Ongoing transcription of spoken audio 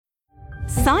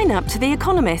Sign up to The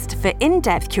Economist for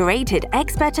in-depth curated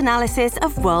expert analysis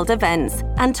of world events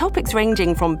and topics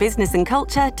ranging from business and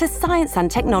culture to science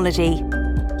and technology.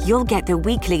 You'll get the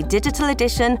weekly digital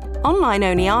edition,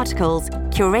 online-only articles,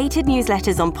 curated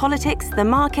newsletters on politics, the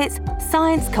markets,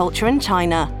 science, culture and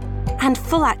China, and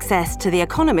full access to The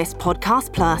Economist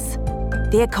Podcast Plus.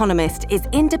 The Economist is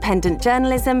independent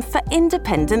journalism for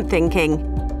independent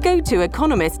thinking. Go to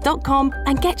economist.com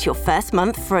and get your first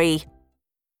month free.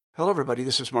 Hello, everybody.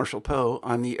 This is Marshall Poe.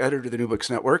 I'm the editor of the New Books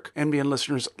Network. NBN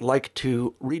listeners like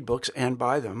to read books and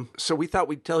buy them. So we thought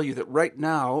we'd tell you that right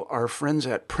now, our friends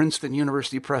at Princeton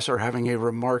University Press are having a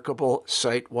remarkable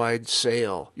site-wide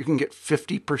sale. You can get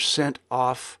 50%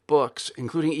 off books,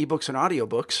 including ebooks and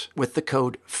audiobooks, with the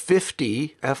code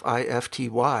 50,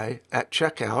 F-I-F-T-Y, at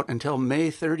checkout until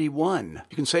May 31.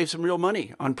 You can save some real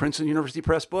money on Princeton University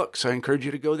Press books. I encourage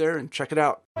you to go there and check it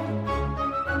out.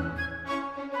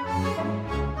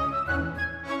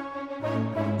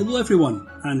 Hello everyone,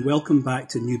 and welcome back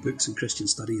to New Books in Christian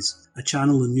Studies, a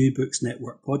channel in New Books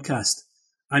Network podcast.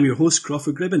 I'm your host,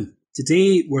 Crawford Gribben.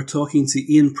 Today we're talking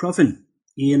to Ian Provan.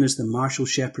 Ian is the Marshall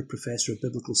Shepherd Professor of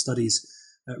Biblical Studies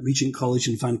at Regent College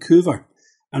in Vancouver,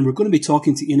 and we're going to be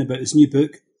talking to Ian about his new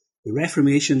book, The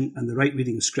Reformation and the Right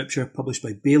Reading of Scripture, published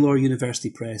by Baylor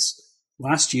University Press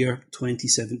last year,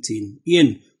 2017.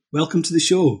 Ian, welcome to the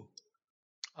show.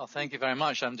 Well, thank you very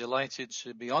much. I'm delighted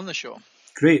to be on the show.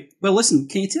 Great. Well, listen,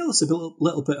 can you tell us a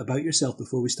little bit about yourself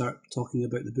before we start talking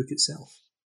about the book itself?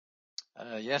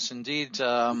 Yes, indeed.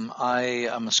 I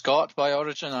am a Scot by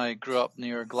origin. I grew up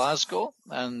near Glasgow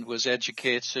and was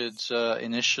educated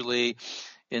initially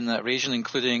in that region,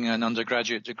 including an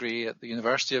undergraduate degree at the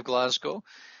University of Glasgow.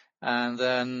 And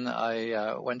then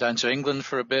I went down to England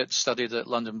for a bit, studied at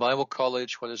London Bible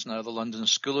College, what is now the London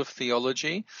School of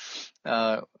Theology.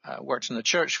 I worked in the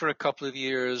church for a couple of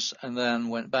years and then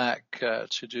went back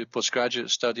to do postgraduate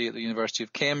study at the University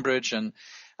of Cambridge. And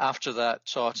after that,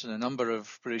 taught in a number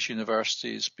of British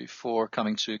universities before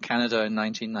coming to Canada in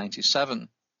 1997.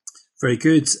 Very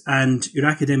good. And your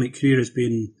academic career has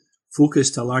been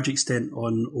focused to a large extent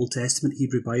on Old Testament,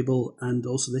 Hebrew Bible, and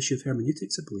also the issue of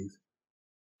hermeneutics, I believe.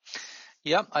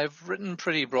 Yeah, I've written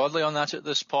pretty broadly on that at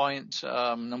this point.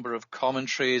 A number of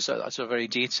commentaries at a very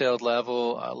detailed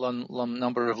level, a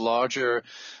number of larger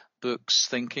books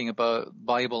thinking about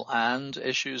Bible and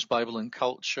issues, Bible and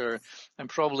culture, and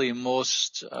probably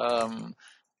most,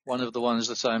 one of the ones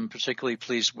that I'm particularly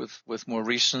pleased with more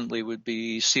recently would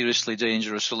be Seriously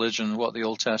Dangerous Religion, what the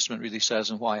Old Testament really says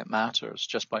and why it matters,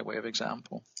 just by way of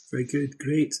example. Very good,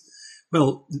 great.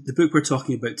 Well, the book we're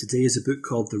talking about today is a book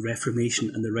called The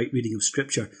Reformation and the Right Reading of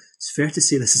Scripture. It's fair to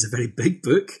say this is a very big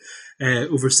book,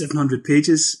 over 700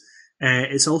 pages.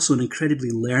 It's also an incredibly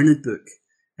learned book.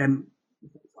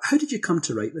 How did you come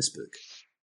to write this book?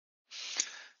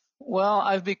 Well,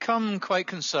 I've become quite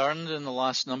concerned in the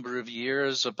last number of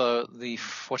years about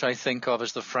what I think of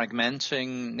as the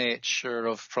fragmenting nature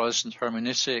of Protestant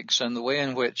hermeneutics and the way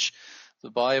in which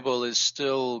the Bible is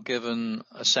still given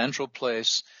a central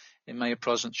place in many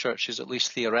Protestant churches, at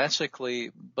least theoretically,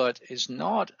 but is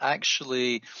not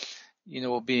actually,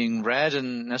 being read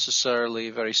in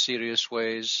necessarily very serious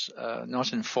ways,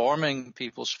 not informing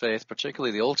people's faith,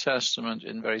 particularly the Old Testament,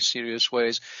 in very serious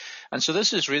ways. And so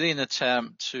this is really an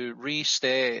attempt to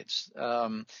restate,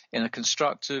 in a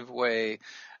constructive way,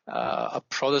 a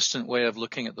Protestant way of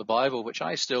looking at the Bible, which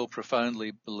I still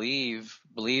profoundly believe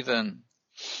in.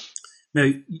 Now,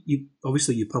 you published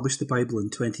the Bible in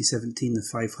 2017, the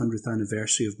 500th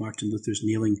anniversary of Martin Luther's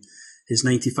nailing his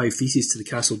 95 Theses to the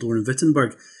castle door in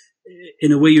Wittenberg.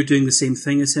 In a way, you're doing the same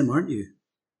thing as him, aren't you?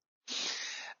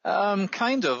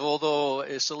 Kind of, although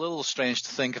it's a little strange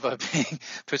to think about being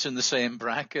put in the same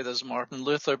bracket as Martin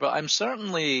Luther. But I'm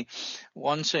certainly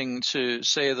wanting to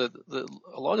say that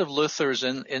a lot of Luther's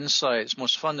insights,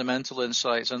 most fundamental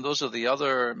insights, and those of the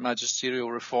other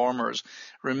magisterial reformers,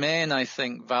 remain, I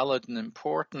think, valid and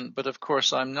important. But of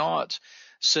course, I'm not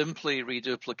simply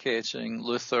reduplicating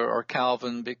Luther or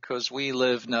Calvin, because we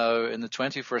live now in the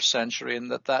 21st century, and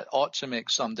that ought to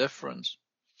make some difference.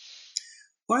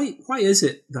 Why is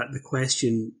it that the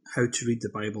question how to read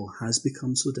the Bible has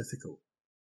become so difficult?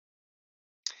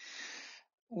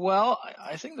 Well,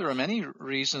 I think there are many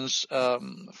reasons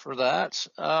for that.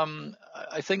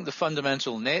 I think the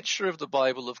fundamental nature of the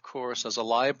Bible, of course, as a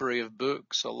library of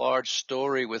books, a large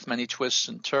story with many twists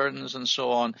and turns and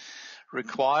so on,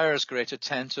 requires great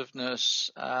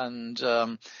attentiveness, and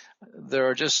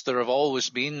there have always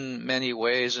been many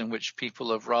ways in which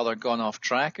people have rather gone off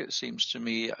track, it seems to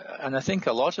me, and I think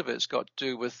a lot of it's got to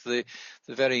do with the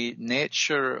very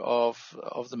nature of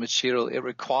the material. It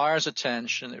requires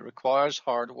attention, it requires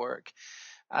hard work.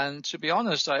 And to be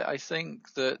honest, I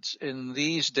think that in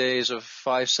these days of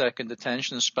 5-second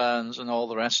attention spans and all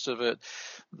the rest of it,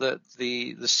 that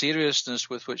the seriousness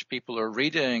with which people are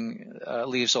reading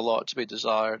leaves a lot to be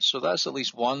desired. So that's at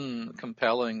least one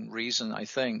compelling reason, I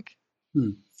think.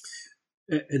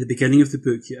 At the beginning of the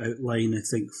book, you outline, I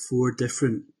think, 4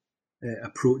 different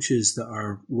approaches that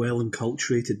are well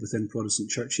enculturated within Protestant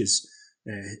churches.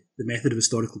 The method of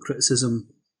historical criticism,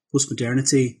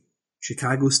 postmodernity,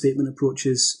 Chicago statement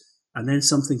approaches, and then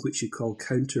something which you call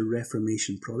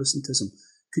counter-Reformation Protestantism.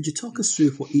 Could you talk us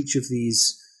through what each of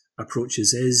these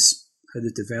approaches is, how they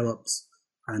developed,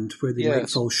 and where they might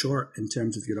fall short in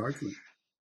terms of your argument?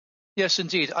 Yes,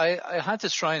 indeed. I had to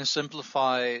try and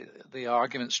simplify the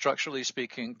argument, structurally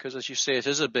speaking, because, as you say, it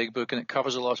is a big book and it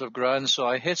covers a lot of ground. So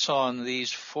I hit on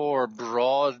these 4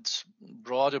 broad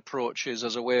approaches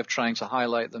as a way of trying to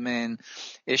highlight the main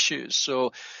issues.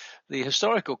 So the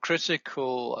historical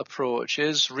critical approach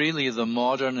is really the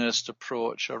modernist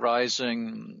approach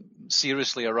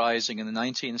seriously arising in the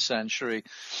 19th century,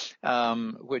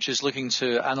 which is looking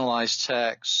to analyze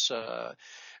texts,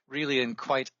 really in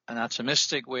quite an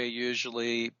atomistic way,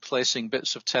 usually placing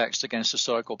bits of text against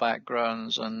historical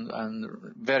backgrounds and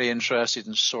very interested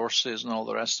in sources and all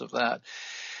the rest of that.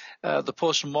 The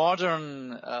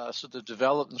postmodern sort of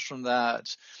developments from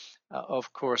that,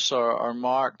 of course, are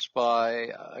marked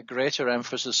by a greater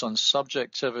emphasis on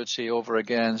subjectivity over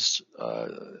against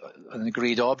an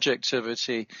agreed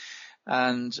objectivity.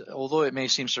 And although it may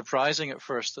seem surprising at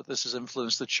first that this has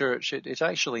influenced the church, it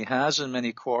actually has in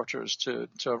many quarters to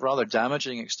a rather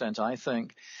damaging extent, I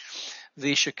think.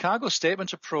 The Chicago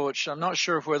statement approach, I'm not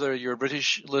sure whether your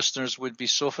British listeners would be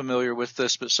so familiar with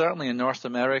this, but certainly in North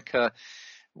America,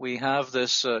 we have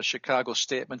this Chicago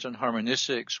statement on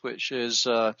hermeneutics, which is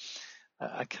a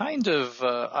kind of,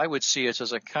 I would see it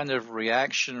as a kind of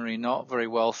reactionary, not very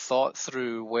well thought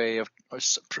through way of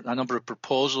a number of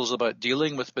proposals about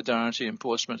dealing with modernity and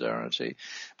postmodernity,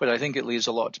 but I think it leaves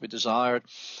a lot to be desired.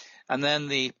 And then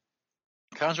the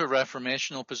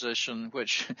counter-reformational position,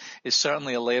 which is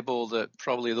certainly a label that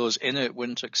probably those in it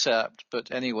wouldn't accept,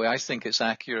 but anyway, I think it's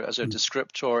accurate as a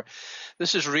descriptor.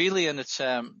 This is really an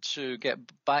attempt to get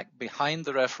back behind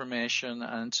the Reformation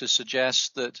and to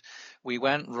suggest that we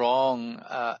went wrong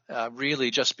really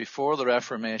just before the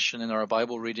Reformation in our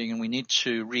Bible reading, and we need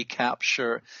to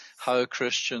recapture how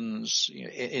Christians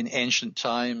in ancient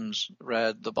times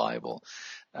read the Bible.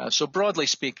 So broadly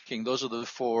speaking, those are the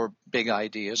 4 big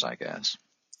ideas, I guess.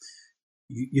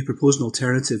 You propose an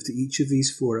alternative to each of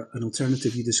these 4, an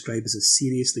alternative you describe as a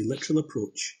seriously literal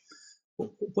approach.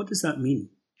 What does that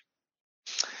mean?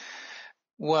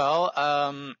 Well,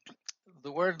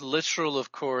 the word literal,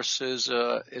 of course, is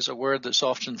a word that's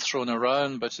often thrown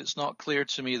around, but it's not clear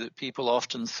to me that people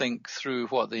often think through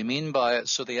what they mean by it.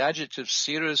 So the adjective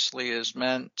seriously is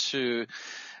meant to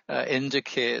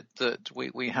indicate that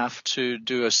we have to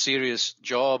do a serious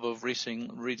job of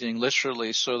reading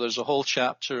literally. So there's a whole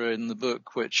chapter in the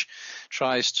book which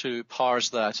tries to parse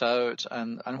that out.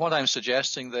 And what I'm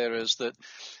suggesting there is that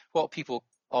what people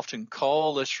often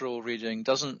call literal reading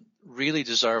doesn't really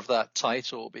deserve that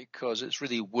title, because it's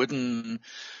really wooden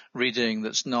reading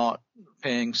that's not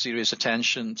paying serious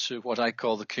attention to what I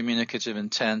call the communicative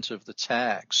intent of the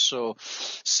text. So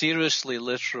seriously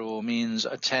literal means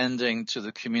attending to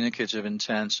the communicative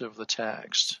intent of the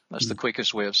text. That's the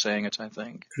quickest way of saying it, I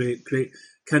think. Great.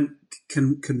 Can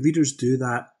readers do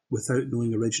that without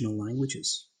knowing original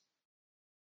languages?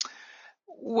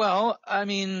 Well, I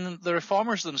mean, the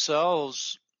reformers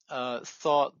themselves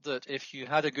thought that if you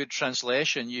had a good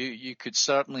translation, you could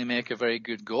certainly make a very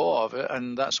good go of it,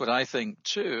 and that's what I think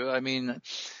too. I mean,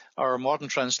 our modern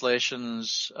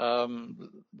translations,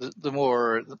 the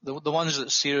ones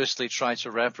that seriously try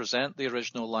to represent the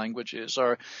original languages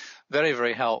are very,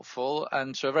 very helpful,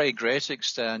 and to a very great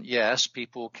extent, yes,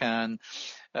 people can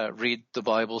read the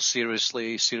Bible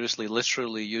seriously,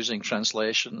 literally using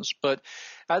translations. But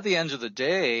at the end of the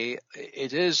day,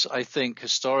 it is, I think,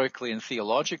 historically and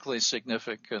theologically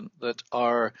significant that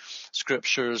our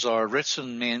scriptures are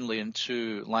written mainly in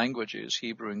 2 languages,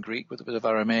 Hebrew and Greek, with a bit of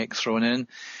Aramaic thrown in.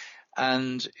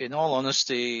 And in all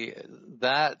honesty,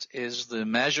 that is the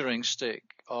measuring stick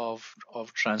of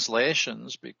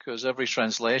translations, because every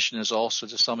translation is also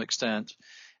to some extent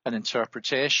an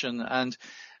interpretation. And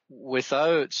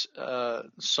without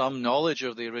some knowledge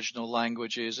of the original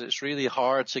languages, it's really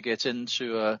hard to get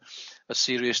into a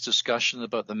serious discussion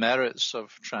about the merits of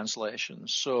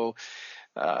translations. So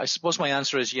I suppose my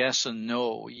answer is yes and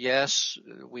no. Yes,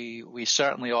 we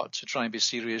certainly ought to try and be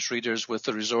serious readers with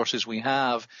the resources we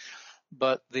have,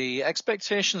 but the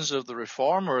expectations of the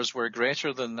reformers were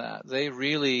greater than that. They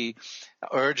really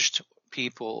urged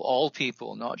people, all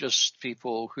people, not just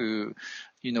people who,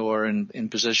 are in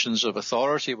positions of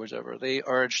authority or whatever. They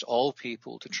urged all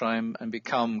people to try and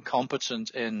become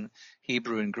competent in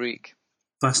Hebrew and Greek.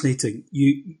 Fascinating.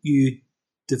 You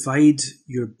divide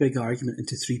your big argument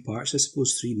into three parts, I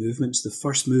suppose, three movements. The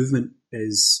first movement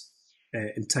is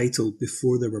entitled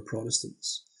Before There Were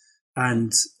Protestants.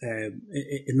 And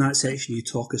in that section, you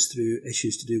talk us through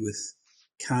issues to do with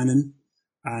canon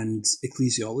and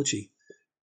ecclesiology.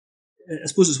 I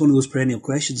suppose it's one of those perennial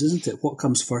questions, isn't it? What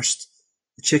comes first,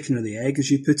 the chicken or the egg,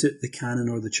 as you put it, the canon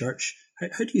or the church?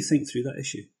 How do you think through that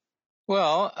issue?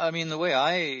 Well, I mean, the way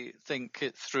I think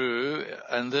it through,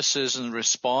 and this is in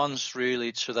response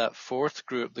really to that fourth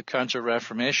group, the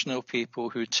counter-reformational people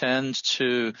who tend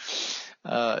to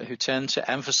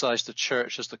emphasize the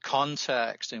church as the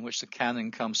context in which the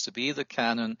canon comes to be the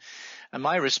canon. And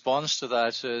my response to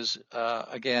that is,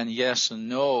 again, yes and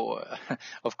no.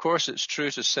 Of course, it's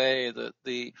true to say that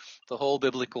the whole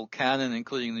biblical canon,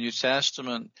 including the New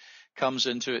Testament, comes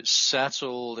into its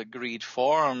settled, agreed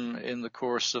form in the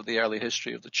course of the early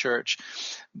history of the church.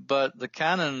 But the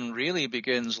canon really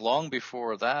begins long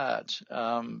before that,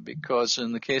 because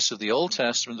in the case of the Old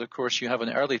Testament, of course, you have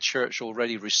an early church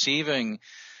already receiving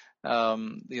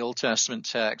the Old Testament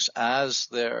text as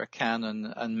their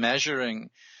canon and measuring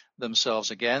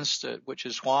themselves against it, which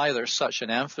is why there's such an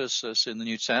emphasis in the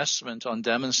New Testament on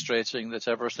demonstrating that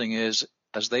everything is,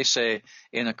 as they say,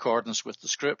 in accordance with the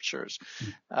Scriptures.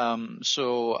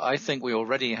 So I think we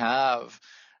already have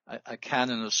a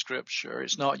canon of Scripture.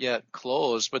 It's not yet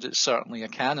closed, but it's certainly a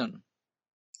canon.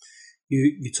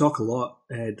 You talk a lot,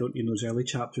 don't you, in those early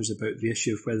chapters about the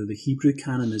issue of whether the Hebrew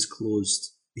canon is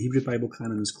closed, the Hebrew Bible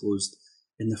canon is closed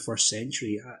in the first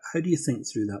century. How do you think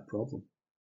through that problem?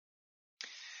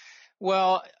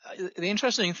 Well, the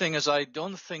interesting thing is I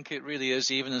don't think it really is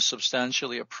even as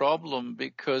substantially a problem,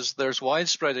 because there's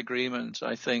widespread agreement,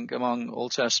 I think, among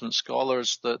Old Testament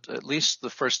scholars that at least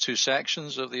the first two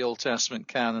sections of the Old Testament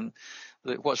canon,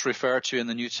 what's referred to in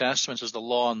the New Testament as the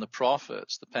Law and the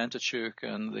Prophets, the Pentateuch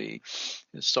and the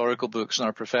historical books and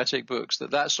our prophetic books,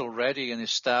 that's already an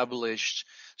established,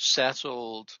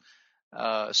 settled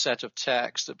set of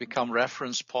texts that become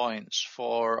reference points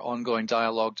for ongoing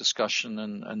dialogue, discussion,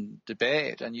 and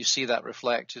debate. And you see that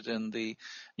reflected in the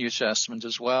New Testament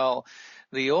as well.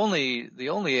 The only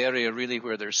area really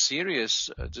where there's serious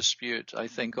dispute, I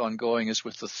think, ongoing is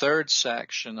with the third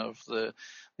section of the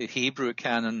Hebrew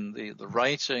canon, the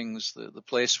writings, the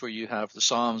place where you have the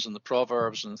Psalms and the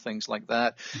Proverbs and things like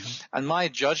that. Mm-hmm. And my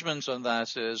judgment on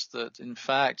that is that, in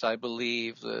fact, I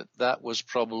believe that was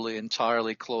probably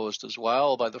entirely closed as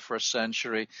well by the first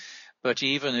century. But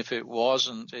even if it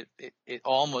wasn't, it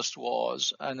almost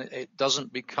was, and it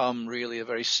doesn't become really a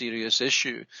very serious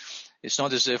issue. It's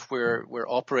not as if we're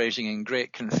operating in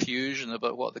great confusion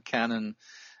about what the canon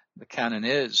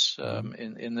is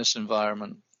in this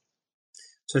environment.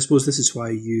 So I suppose this is why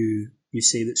you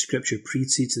say that Scripture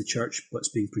precedes the church, but it's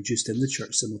being produced in the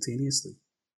church simultaneously.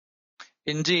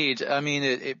 Indeed. I mean,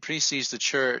 it precedes the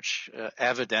church,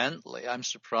 evidently. I'm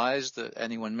surprised that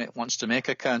anyone wants to make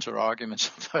a counter-argument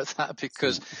about that,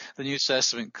 because the New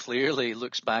Testament clearly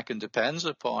looks back and depends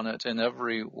upon it in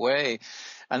every way.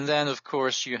 And then, of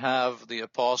course, you have the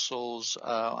apostles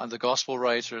and the gospel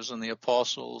writers and the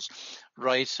apostles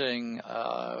writing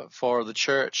for the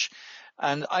church.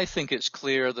 And I think it's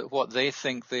clear that what they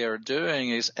think they are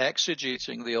doing is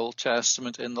exegeting the Old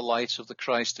Testament in the light of the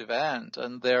Christ event,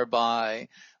 and thereby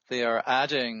they are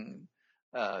adding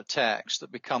texts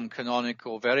that become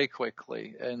canonical very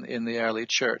quickly in the early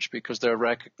church, because they're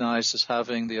recognized as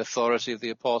having the authority of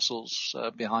the apostles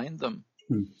behind them.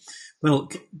 Well,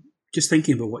 just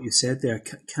thinking about what you said there,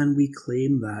 can we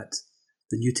claim that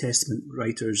the New Testament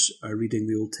writers are reading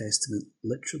the Old Testament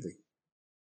literally?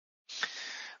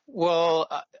 Well,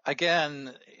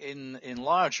 again, in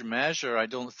large measure, I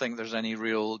don't think there's any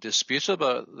real dispute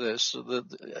about this.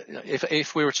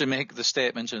 If we were to make the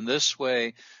statement in this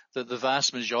way, that the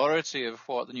vast majority of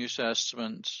what the New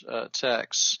Testament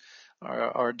texts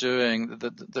are doing,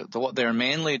 what they're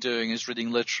mainly doing is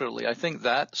reading literally, I think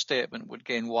that statement would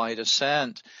gain wide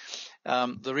assent.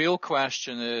 The real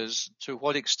question is, to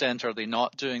what extent are they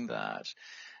not doing that?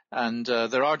 And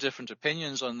there are different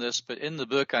opinions on this, but in the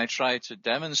book I try to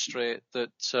demonstrate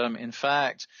that, in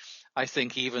fact, I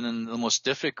think even in the most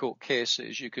difficult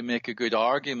cases, you can make a good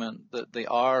argument that they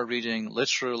are reading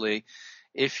literally,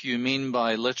 if you mean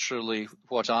by literally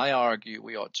what I argue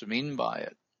we ought to mean by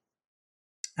it.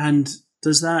 And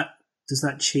does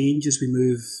that change as we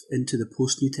move into the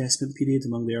post-New Testament period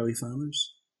among the early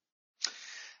fathers?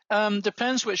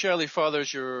 Depends which early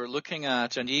fathers you're looking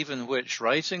at, and even which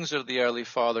writings of the early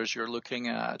fathers you're looking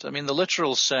at. I mean, the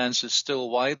literal sense is still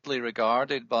widely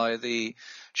regarded by the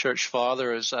church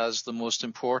fathers as the most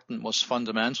important, most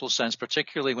fundamental sense,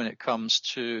 particularly when it comes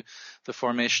to the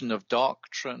formation of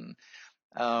doctrine.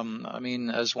 I mean,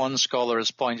 as one scholar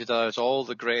has pointed out, all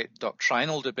the great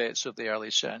doctrinal debates of the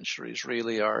early centuries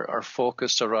really are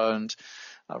focused around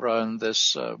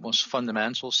this most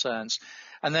fundamental sense.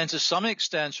 And then to some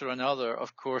extent or another,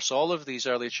 of course, all of these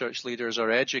early church leaders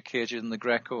are educated in the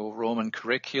Greco-Roman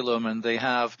curriculum, and they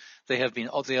have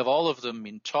all of them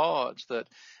been taught that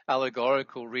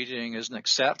allegorical reading is an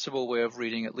acceptable way of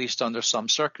reading, at least under some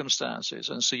circumstances.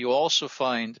 And so you also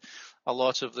find a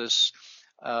lot of this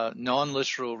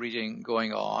non-literal reading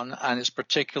going on, and it's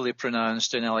particularly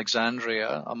pronounced in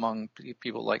Alexandria among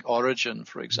people like Origen,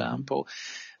 for example.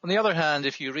 On the other hand,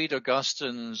 if you read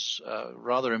Augustine's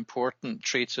rather important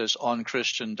treatise on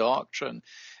Christian doctrine,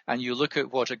 and you look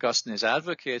at what Augustine is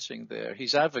advocating there,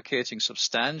 he's advocating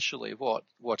substantially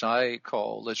what I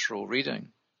call literal reading.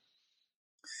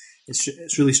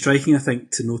 It's really striking, I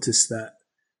think, to notice that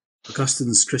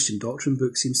Augustine's Christian doctrine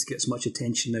book seems to get as much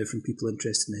attention now from people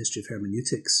interested in the history of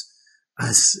hermeneutics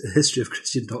as the history of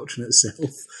Christian doctrine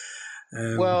itself.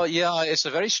 Well, yeah, it's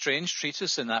a very strange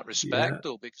treatise in that respect,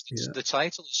 though, because the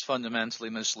title is fundamentally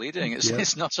misleading.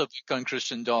 It's not a book on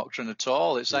Christian doctrine at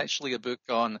all. It's actually a book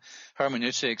on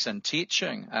hermeneutics and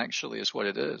teaching, actually, is what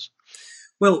it is.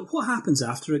 Well, what happens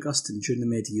after Augustine during the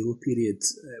medieval period?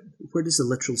 Where does the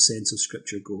literal sense of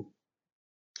Scripture go?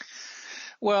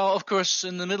 Well, of course,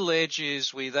 in the Middle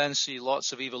Ages, we then see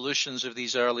lots of evolutions of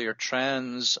these earlier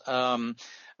trends.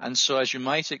 And so, as you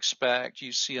might expect,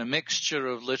 you see a mixture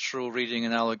of literal reading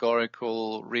and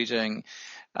allegorical reading,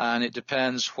 and it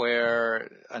depends where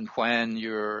and when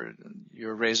you're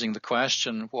raising the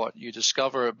question what you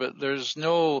discover. But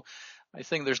I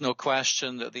think there's no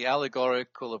question that the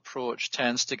allegorical approach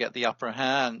tends to get the upper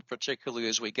hand, particularly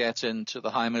as we get into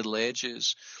the High Middle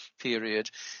Ages period.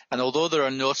 And although there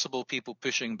are notable people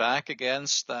pushing back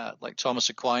against that, like Thomas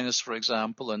Aquinas, for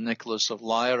example, and Nicholas of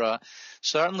Lyra,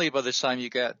 certainly by the time you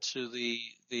get to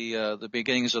the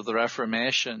beginnings of the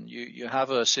Reformation, you have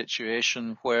a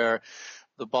situation where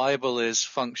the Bible is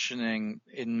functioning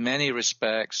in many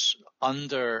respects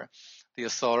under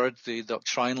the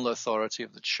doctrinal authority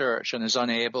of the church, and is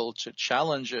unable to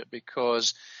challenge it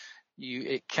because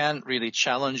it can't really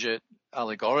challenge it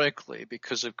allegorically,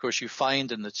 because of course you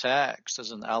find in the text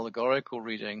as an allegorical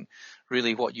reading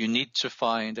really what you need to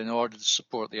find in order to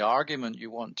support the argument you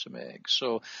want to make.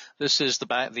 So this is the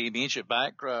immediate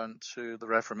background to the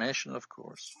Reformation, of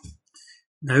course.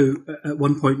 Now, at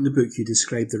one point in the book, you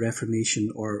describe the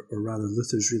Reformation, or rather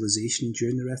Luther's realization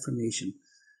during the Reformation,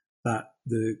 that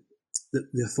the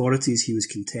authorities he was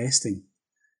contesting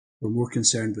were more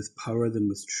concerned with power than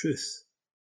with truth.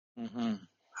 Mm-hmm.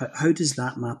 How does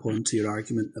that map onto your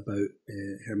argument about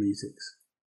hermeneutics?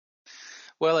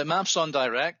 Well, it maps on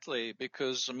directly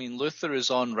because, I mean, Luther is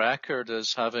on record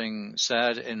as having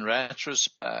said in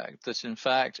retrospect that, in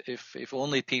fact, if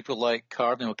only people like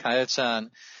Cardinal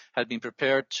Cajetan had been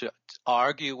prepared to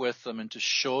argue with them and to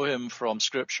show him from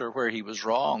Scripture where he was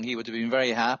wrong, he would have been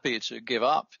very happy to give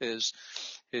up his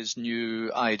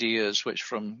new ideas, which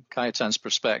from Cajetan's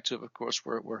perspective, of course,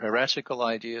 were heretical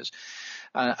ideas.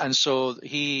 And so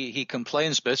he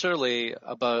complains bitterly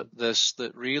about this,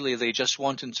 that really they just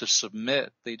want him to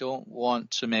submit. They don't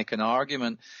want to make an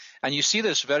argument. And you see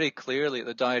this very clearly at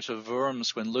the Diet of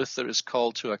Worms when Luther is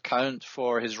called to account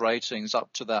for his writings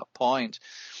up to that point.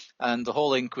 And the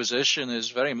whole Inquisition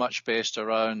is very much based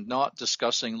around not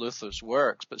discussing Luther's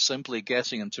works, but simply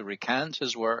getting him to recant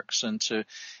his works and to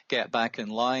get back in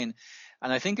line.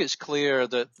 And I think it's clear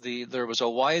that there was a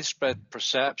widespread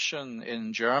perception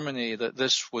in Germany that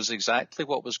this was exactly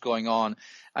what was going on.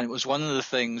 And it was one of the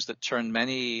things that turned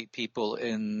many people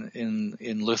in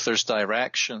Luther's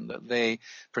direction, that they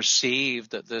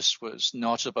perceived that this was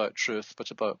not about truth,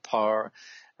 but about power.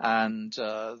 And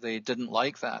they didn't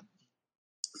like that.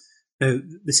 Now,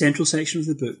 the central section of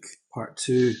the book, part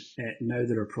 2, Now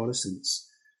There Are Protestants,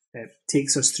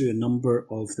 takes us through a number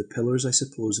of the pillars, I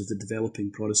suppose, of the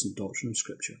developing Protestant doctrine of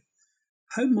Scripture.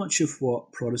 How much of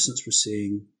what Protestants were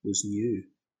saying was new?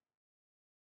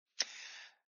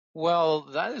 Well,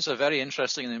 that is a very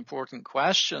interesting and important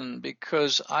question,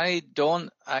 because I don't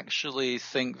actually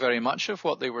think very much of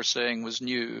what they were saying was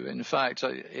new. In fact,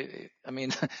 I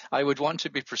mean, I would want to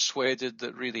be persuaded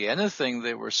that really anything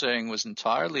they were saying was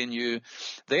entirely new.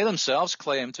 They themselves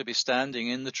claim to be standing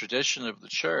in the tradition of the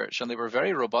church, and they were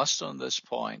very robust on this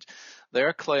point.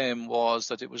 Their claim was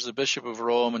that it was the Bishop of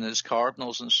Rome and his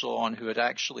cardinals and so on who had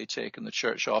actually taken the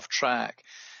church off track,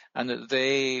 and that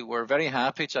they were very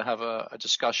happy to have a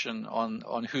discussion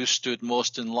on who stood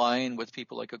most in line with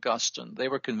people like Augustine. They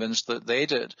were convinced that they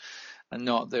did, and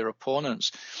not their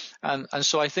opponents. And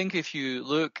so I think if you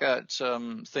look at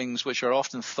things which are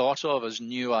often thought of as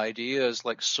new ideas,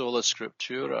 like sola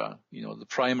scriptura, the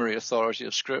primary authority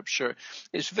of Scripture,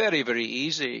 it's very, very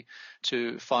easy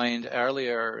to find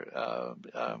earlier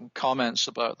comments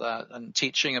about that and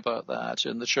teaching about that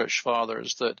in the Church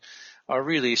Fathers that are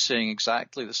really saying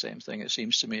exactly the same thing, it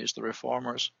seems to me, as the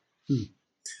Reformers.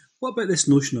 What about this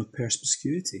notion of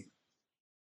perspicuity?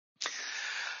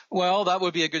 Well, that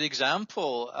would be a good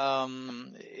example.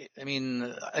 I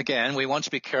mean, again, we want to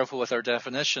be careful with our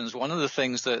definitions. One of the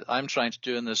things that I'm trying to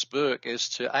do in this book is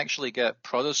to actually get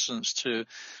Protestants to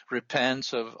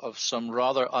repent of some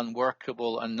rather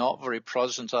unworkable and not very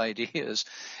Protestant ideas,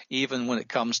 even when it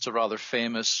comes to rather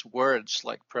famous words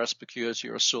like perspicuity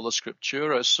or sola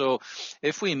scriptura. So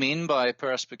if we mean by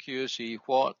perspicuity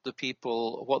what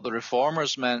the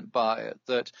Reformers meant by it,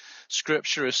 that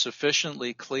Scripture is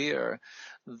sufficiently clear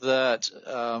that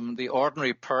the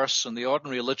ordinary person, the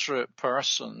ordinary literate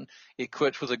person,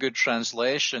 equipped with a good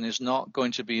translation, is not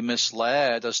going to be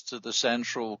misled as to the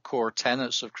central core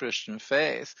tenets of Christian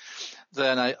faith,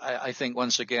 then I think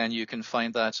once again you can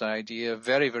find that idea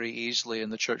very, very easily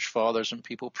in the Church Fathers and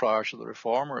people prior to the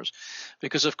Reformers.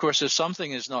 Because, of course, if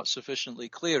something is not sufficiently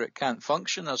clear, it can't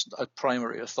function as a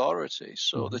primary authority.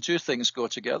 So the two things go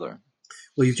together.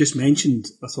 Well, you've just mentioned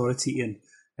authority, Ian.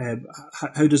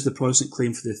 How does the Protestant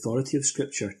claim for the authority of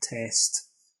Scripture test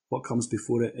what comes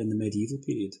before it in the medieval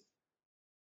period?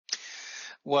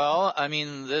 Well, I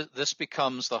mean, this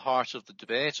becomes the heart of the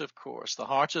debate, of course. The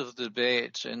heart of the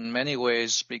debate in many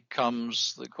ways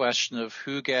becomes the question of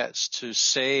who gets to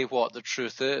say what the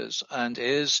truth is, and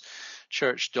is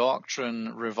church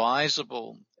doctrine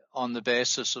revisable on the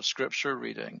basis of Scripture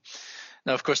reading?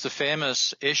 Now, of course, the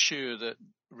famous issue that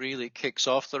really kicks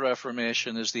off the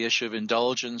Reformation is the issue of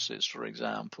indulgences, for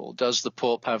example. Does the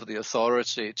Pope have the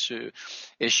authority to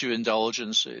issue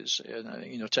indulgences,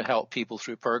 to help people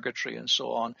through purgatory and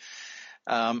so on?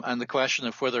 And the question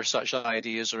of whether such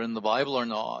ideas are in the Bible or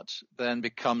not then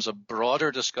becomes a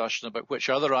broader discussion about which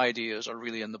other ideas are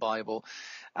really in the Bible.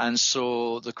 And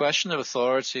so the question of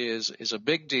authority is a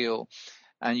big deal.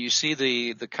 And you see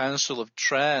the Council of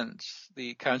Trent,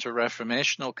 the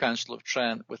Counter-Reformational Council of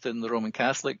Trent within the Roman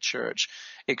Catholic Church,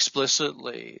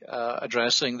 explicitly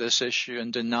addressing this issue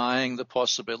and denying the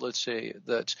possibility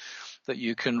that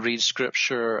you can read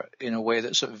Scripture in a way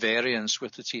that's at variance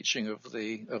with the teaching of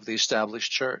the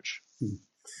established Church.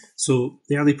 So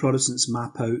the early Protestants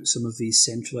map out some of these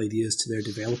central ideas to their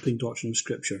developing doctrine of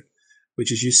Scripture,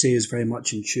 which, as you say, is very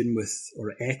much in tune with,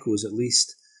 or echoes at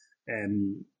least,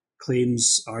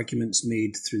 claims, arguments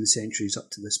made through the centuries up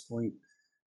to this point.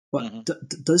 But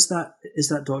is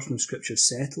that doctrine of Scripture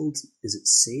settled? Is it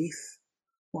safe?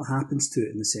 What happens to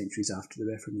it in the centuries after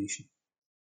the Reformation?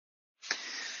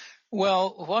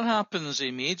 Well, what happens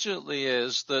immediately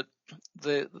is that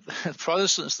the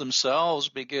Protestants themselves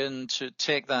begin to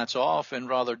take that off in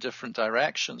rather different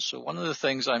directions. So one of the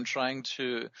things I'm trying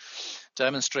to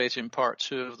demonstrate in part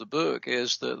 2 of the book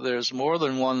is that there's more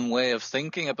than one way of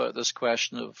thinking about this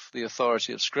question of the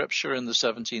authority of Scripture in the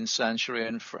 17th century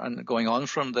and going on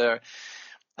from there.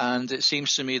 And it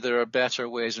seems to me there are better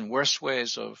ways and worse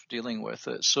ways of dealing with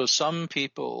it. So some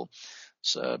people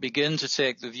begin to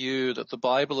take the view that the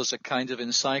Bible is a kind of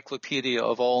encyclopedia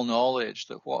of all knowledge,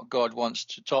 that what God wants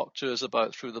to talk to us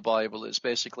about through the Bible is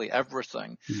basically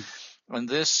everything. And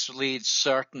this leads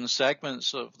certain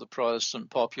segments of the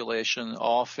Protestant population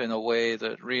off in a way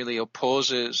that really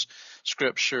opposes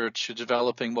Scripture to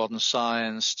developing modern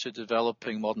science, to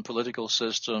developing modern political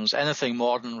systems, anything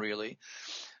modern really.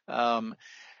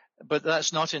 But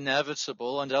that's not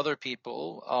inevitable, and other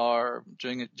people are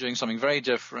doing something very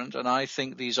different. And I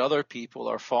think these other people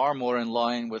are far more in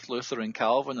line with Luther and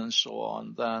Calvin and so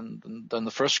on than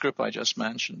the first group I just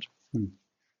mentioned.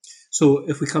 So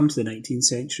if we come to the 19th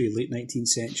century, late 19th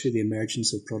century, the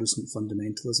emergence of Protestant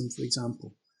fundamentalism, for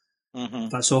example,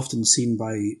 that's often seen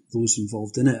by those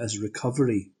involved in it as a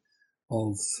recovery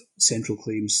of central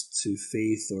claims to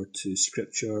faith or to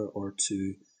Scripture or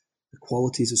to the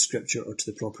qualities of Scripture or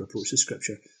to the proper approach to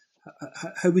Scripture.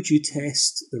 How would you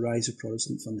test the rise of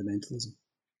Protestant fundamentalism?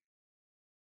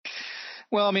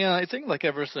 Well, I mean, I think like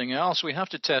everything else, we have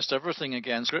to test everything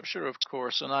against Scripture, of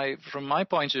course. And from my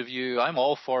point of view, I'm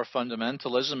all for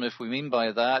fundamentalism, if we mean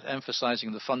by that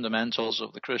emphasizing the fundamentals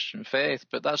of the Christian faith.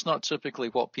 But that's not typically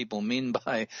what people mean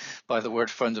by the word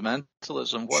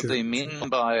fundamentalism. What they mean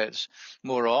by it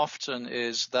more often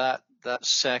is that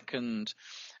second,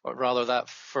 or rather that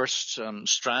first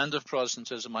strand of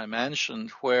Protestantism I mentioned,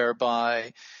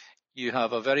 whereby you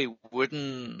have a very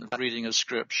wooden reading of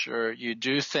Scripture. You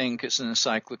do think it's an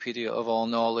encyclopedia of all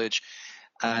knowledge,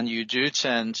 and you do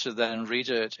tend to then read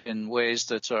it in ways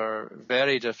that are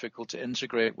very difficult to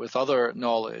integrate with other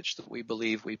knowledge that we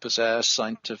believe we possess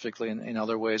scientifically and in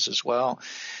other ways as well.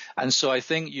 And so I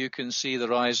think you can see the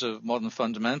rise of modern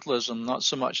fundamentalism not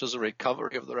so much as a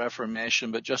recovery of the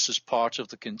Reformation, but just as part of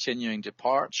the continuing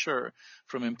departure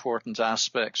from important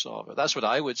aspects of it. That's what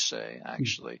I would say,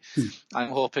 actually. I'm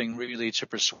hoping really to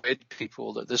persuade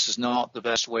people that this is not the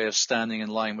best way of standing in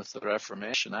line with the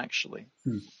Reformation, actually.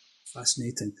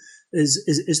 Fascinating.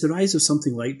 Is the rise of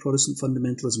something like Protestant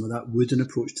fundamentalism, or that wooden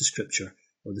approach to Scripture,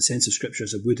 or the sense of Scripture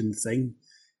as a wooden thing,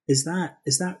 is that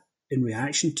in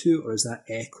reaction to, or is that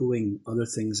echoing other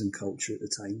things in culture at the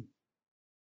time?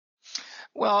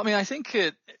 Well, I mean, I think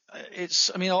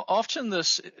often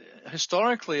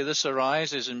historically this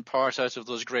arises in part out of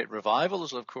those great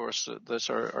revivals, of course, that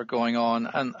are going on.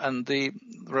 And the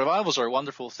revivals are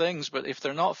wonderful things, but if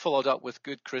they're not followed up with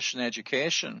good Christian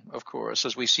education, of course,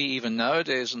 as we see even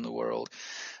nowadays in the world,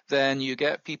 then you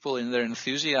get people in their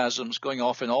enthusiasms going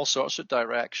off in all sorts of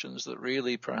directions that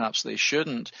really perhaps they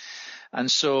shouldn't. And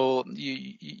so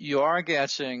you're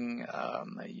getting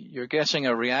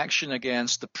a reaction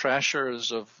against the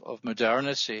pressures of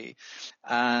modernity,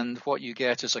 and what you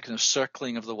get is a kind of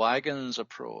circling of the wagons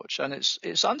approach. And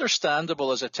it's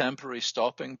understandable as a temporary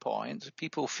stopping point.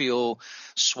 People feel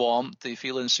swamped, they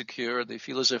feel insecure, they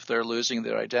feel as if they're losing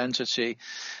their identity,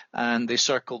 and they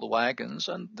circle the wagons.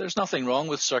 And there's nothing wrong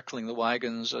with circling the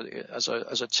wagons as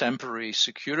a temporary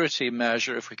security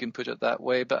measure, if we can put it that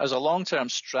way. But as a long-term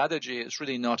strategy, it's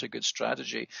really not a good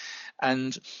strategy.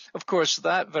 And of course,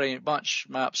 that very much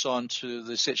maps onto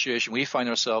the situation we find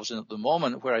ourselves in at the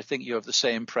moment, where I think you have the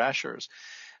same pressures.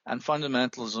 And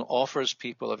fundamentalism offers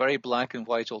people a very black and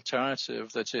white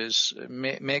alternative that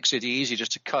makes it easy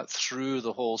just to cut through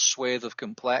the whole swathe of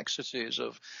complexities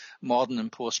of modern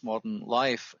and postmodern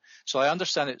life. So I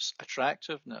understand its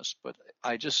attractiveness, but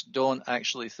I just don't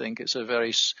actually think it's a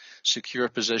very secure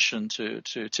position to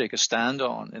take a stand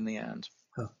on in the end.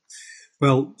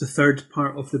 Well, the third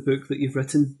part of the book that you've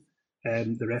written,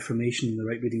 The Reformation and the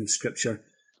Right Reading of Scripture,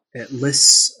 it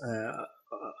lists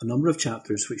a number of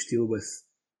chapters which deal with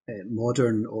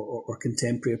modern or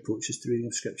contemporary approaches to reading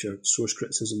of Scripture: source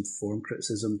criticism, form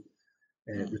criticism,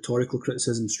 rhetorical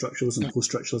criticism, structuralism,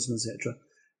 post-structuralism, etc.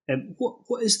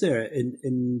 What is there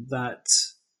in that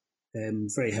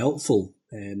very helpful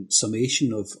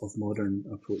summation of modern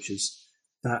approaches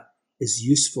that is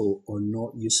useful or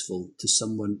not useful to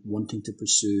someone wanting to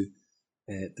pursue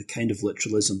the kind of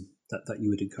literalism that you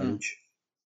would encourage?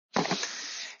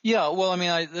 Yeah, well, I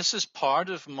mean, this is part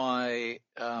of my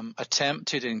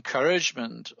attempted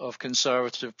encouragement of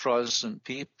conservative Protestant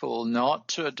people not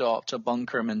to adopt a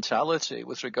bunker mentality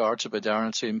with regard to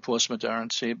modernity and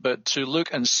postmodernity, but to look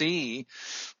and see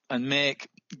and make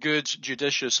good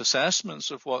judicious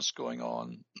assessments of what's going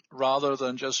on, rather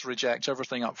than just reject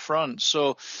everything up front.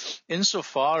 So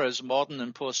insofar as modern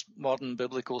and postmodern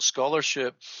biblical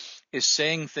scholarship is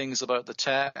saying things about the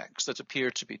text that appear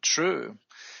to be true,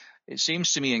 it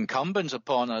seems to me incumbent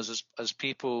upon us as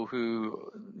people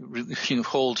who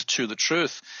hold to the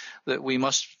truth that we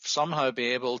must somehow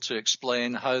be able to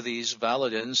explain how these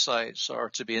valid insights are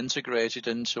to be integrated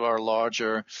into our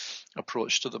larger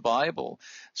approach to the Bible.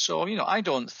 So, I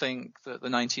don't think that the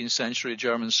 19th century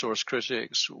German source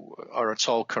critics are at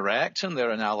all correct in their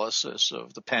analysis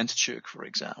of the Pentateuch, for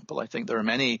example. I think there are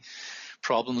many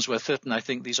problems with it, and I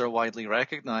think these are widely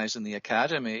recognized in the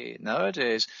academy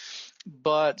nowadays.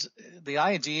 But the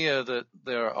idea that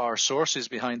there are sources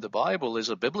behind the Bible is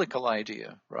a biblical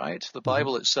idea, right? The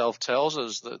Bible itself tells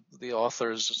us that the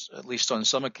authors, at least on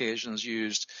some occasions,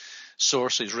 used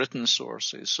sources, written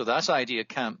sources. So that idea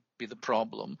can't be the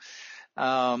problem.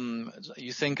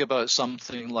 You think about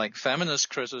something like feminist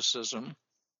criticism.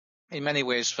 In many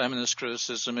ways, feminist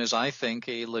criticism is, I think,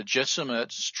 a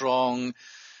legitimate, strong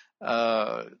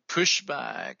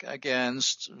pushback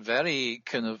against very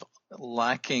kind of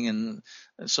lacking in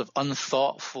sort of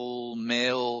unthoughtful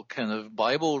male kind of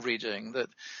Bible reading that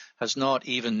has not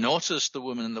even noticed the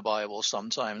woman in the Bible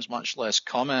sometimes, much less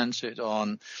commented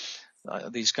on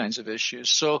these kinds of issues.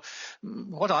 So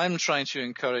what I'm trying to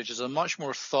encourage is a much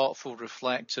more thoughtful,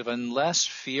 reflective, and less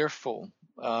fearful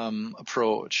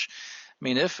approach. I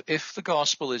mean, if the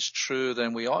gospel is true,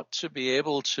 then we ought to be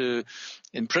able to,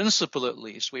 in principle at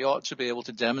least, we ought to be able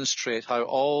to demonstrate how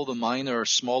all the minor,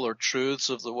 smaller truths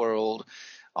of the world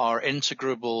are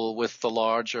integrable with the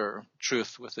larger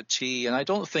truth with a T. And I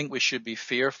don't think we should be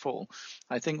fearful.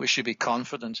 I think we should be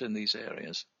confident in these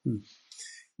areas.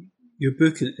 Your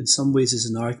book, in some ways, is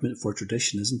an argument for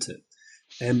tradition, isn't it?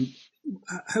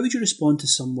 How would you respond to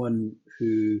someone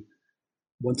who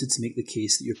wanted to make the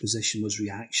case that your position was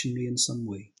reactionary in some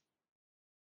way?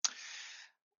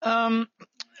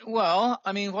 Well,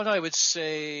 I mean, what I would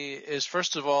say is,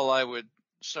 first of all, I would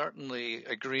certainly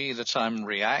agree that I'm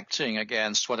reacting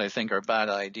against what I think are bad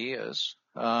ideas.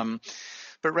 But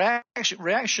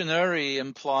reactionary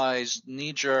implies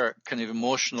knee-jerk kind of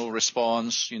emotional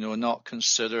response, not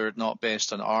considered, not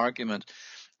based on argument.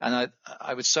 And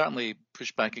I would certainly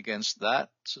push back against that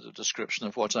sort of description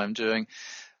of what I'm doing.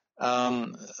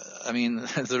 I mean,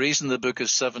 the reason the book is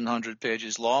 700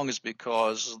 pages long is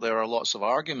because there are lots of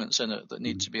arguments in it that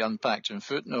need to be unpacked in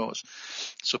footnotes.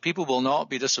 So people will not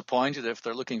be disappointed if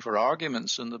they're looking for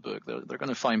arguments in the book. They're going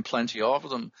to find plenty of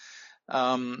them.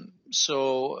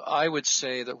 So I would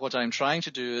say that what I'm trying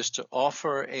to do is to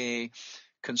offer a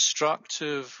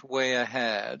constructive way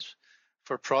ahead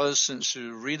for Protestants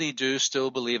who really do still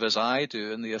believe, as I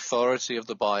do, in the authority of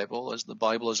the Bible, as the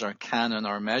Bible is our canon,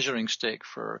 our measuring stick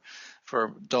for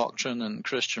doctrine and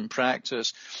Christian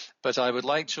practice. But I would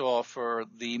like to offer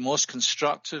the most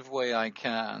constructive way I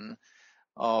can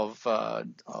of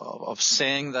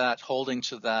saying that, holding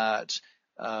to that,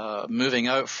 moving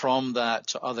out from that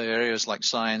to other areas like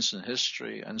science and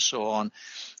history and so on.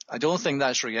 I don't think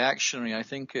that's reactionary. I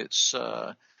think it's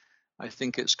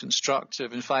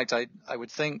constructive. In fact, I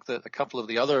would think that a couple of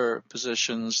the other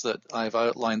positions that I've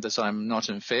outlined that I'm not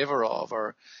in favor of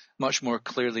are much more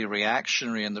clearly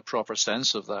reactionary in the proper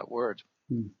sense of that word.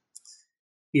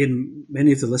 Ian,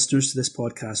 many of the listeners to this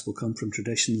podcast will come from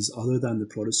traditions other than the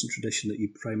Protestant tradition that you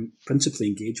principally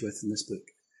engage with in this book.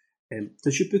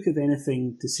 Does your book have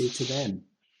anything to say to them?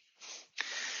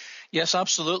 Yes,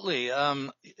 absolutely.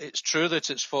 It's true that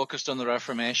it's focused on the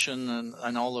Reformation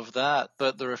and all of that,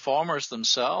 but the Reformers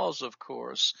themselves, of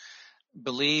course,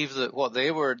 believe that what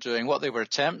they were doing, what they were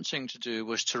attempting to do,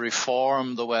 was to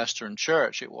reform the Western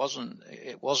Church. It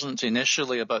wasn't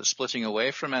initially about splitting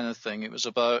away from anything. It was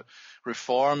about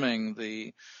reforming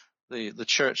the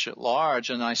Church at large,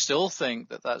 and I still think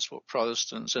that that's what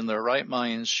Protestants in their right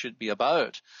minds should be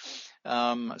about.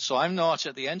 So I'm not,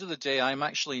 at the end of the day, I'm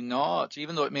actually not,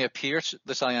 even though it may appear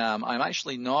that I am, I'm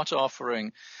actually not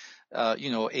offering,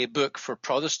 a book for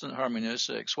Protestant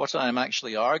hermeneutics. What I'm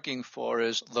actually arguing for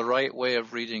is the right way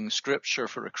of reading Scripture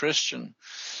for a Christian.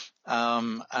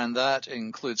 And that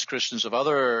includes Christians of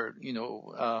other,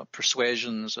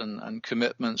 persuasions and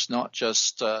commitments, not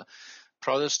just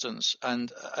Protestants.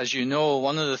 And as you know,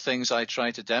 one of the things I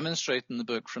try to demonstrate in the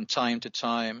book from time to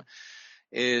time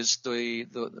is the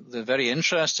very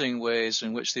interesting ways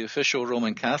in which the official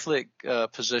Roman Catholic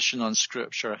position on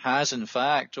Scripture has, in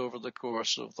fact, over the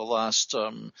course of the last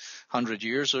 100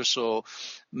 years or so,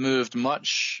 moved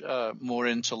much more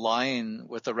into line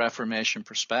with the Reformation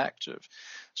perspective.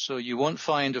 So you won't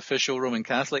find official Roman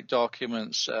Catholic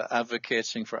documents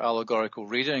advocating for allegorical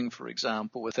reading, for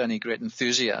example, with any great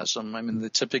enthusiasm. I mean,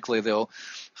 typically they'll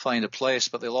find a place,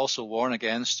 but they'll also warn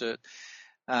against it.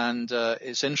 And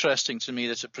it's interesting to me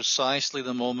that at precisely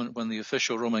the moment when the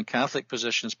official Roman Catholic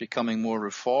position is becoming more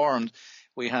reformed,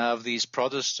 we have these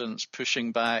Protestants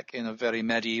pushing back in a very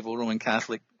medieval Roman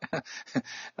Catholic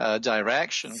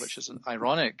direction, which is an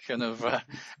ironic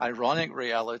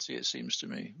reality, it seems to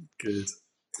me. Good.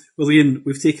 Well, Ian,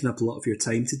 we've taken up a lot of your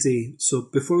time today. So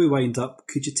before we wind up,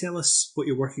 could you tell us what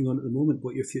you're working on at the moment,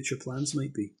 what your future plans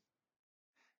might be?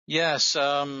 Yes,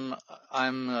 I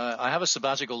have a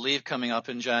sabbatical leave coming up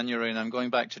in January, and I'm going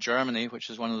back to Germany, which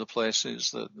is one of the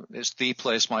places it's the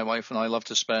place my wife and I love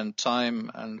to spend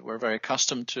time, and we're very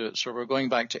accustomed to it. So we're going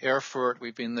back to Erfurt.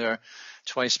 We've been there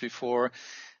twice before,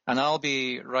 and I'll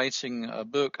be writing a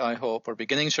book, I hope, or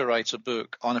beginning to write a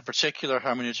book on a particular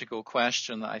hermeneutical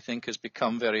question that I think has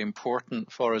become very important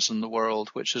for us in the world,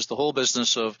 which is the whole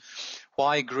business of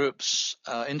why groups,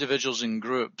 individuals in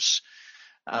groups,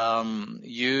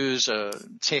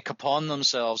 take upon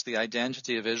themselves the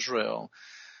identity of Israel,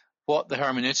 what the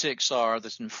hermeneutics are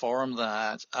that inform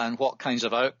that, and what kinds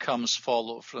of outcomes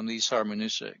follow from these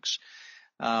hermeneutics.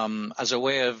 as a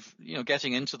way of,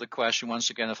 getting into the question once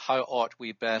again of how ought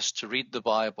we best to read the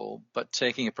Bible, but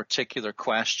taking a particular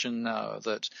question now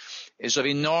that is of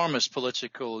enormous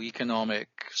political, economic,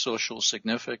 social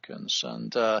significance.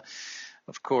 And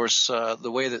of course,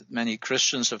 the way that many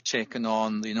Christians have taken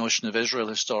on the notion of Israel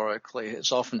historically,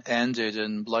 it's often ended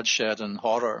in bloodshed and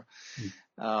horror.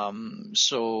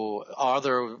 So are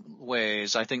there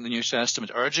ways? I think the New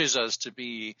Testament urges us to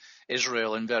be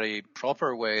Israel in very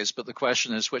proper ways, but the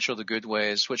question is, which are the good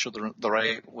ways, which are the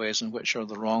right ways, and which are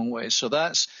the wrong ways? So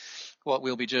that's what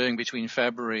we'll be doing between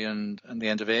February and the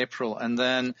end of April. And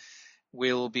then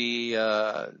we'll be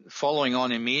following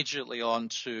on immediately on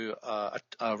to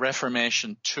a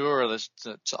Reformation tour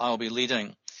that I'll be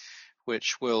leading,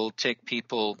 which will take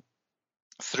people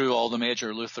through all the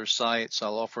major Luther sites.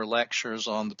 I'll offer lectures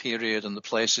on the period and the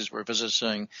places we're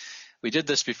visiting. We did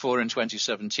this before in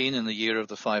 2017 in the year of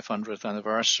the 500th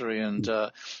anniversary, and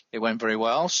it went very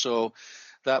well. So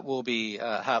that will be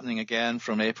happening again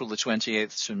from April the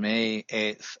 28th to May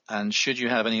 8th. And should you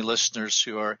have any listeners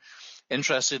who are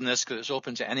interested in this, because it's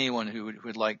open to anyone who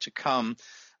would like to come,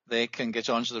 they can get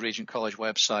onto the Regent College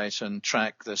website and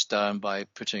track this down by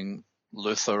putting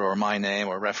Luther or my name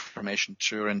or Reformation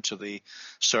Tour into the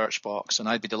search box. And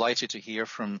I'd be delighted to hear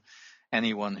from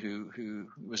anyone who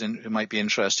might be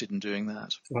interested in doing that.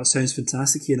 Well, that sounds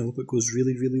fantastic, Ian. I hope it goes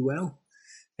really, really well.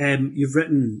 You've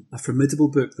written a formidable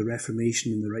book, The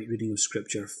Reformation and the Right Reading of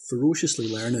Scripture, ferociously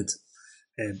learned,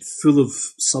 full of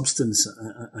substance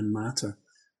and matter.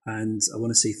 And I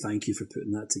want to say thank you for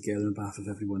putting that together on behalf of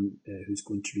everyone who's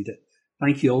going to read it.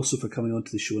 Thank you also for coming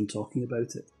onto the show and talking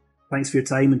about it. Thanks for your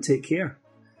time and take care.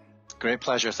 Great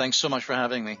pleasure. Thanks so much for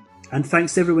having me. And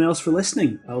thanks to everyone else for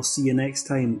listening. I'll see you next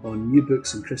time on New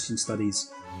Books and Christian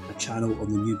Studies, a channel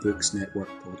on the New Books Network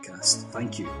podcast.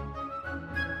 Thank you.